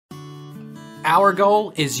Our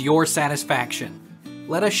goal is your satisfaction.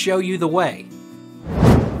 Let us show you the way.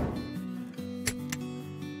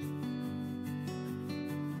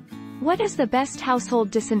 What is the best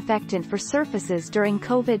household disinfectant for surfaces during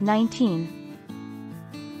COVID-19?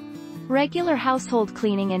 Regular household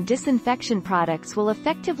cleaning and disinfection products will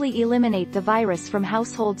effectively eliminate the virus from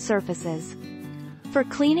household surfaces. For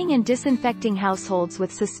cleaning and disinfecting households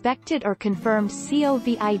with suspected or confirmed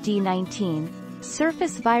COVID-19,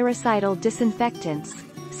 surface virucidal disinfectants,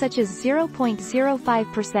 such as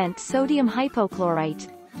 0.05% sodium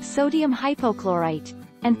hypochlorite,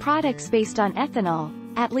 and products based on ethanol,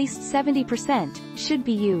 at least 70%, should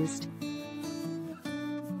be used.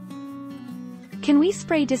 Can we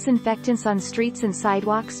spray disinfectants on streets and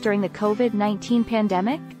sidewalks during the COVID-19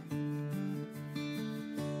 pandemic?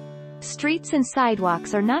 Streets and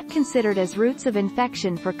sidewalks are not considered as routes of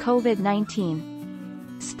infection for COVID-19.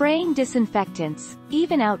 Spraying disinfectants,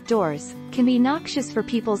 even outdoors, can be noxious for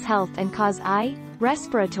people's health and cause eye,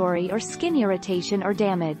 respiratory or skin irritation or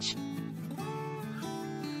damage.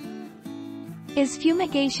 Is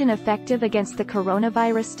fumigation effective against the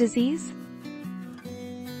coronavirus disease?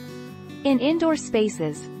 In indoor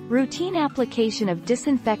spaces, routine application of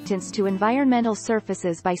disinfectants to environmental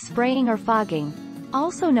surfaces by spraying or fogging,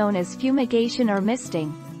 also known as fumigation or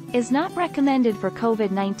misting, is not recommended for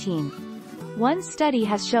COVID-19. One study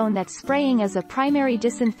has shown that spraying as a primary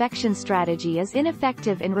disinfection strategy is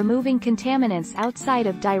ineffective in removing contaminants outside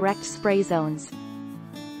of direct spray zones.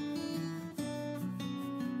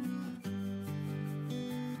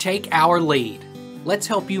 Take our lead. Let's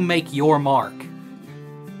help you make your mark.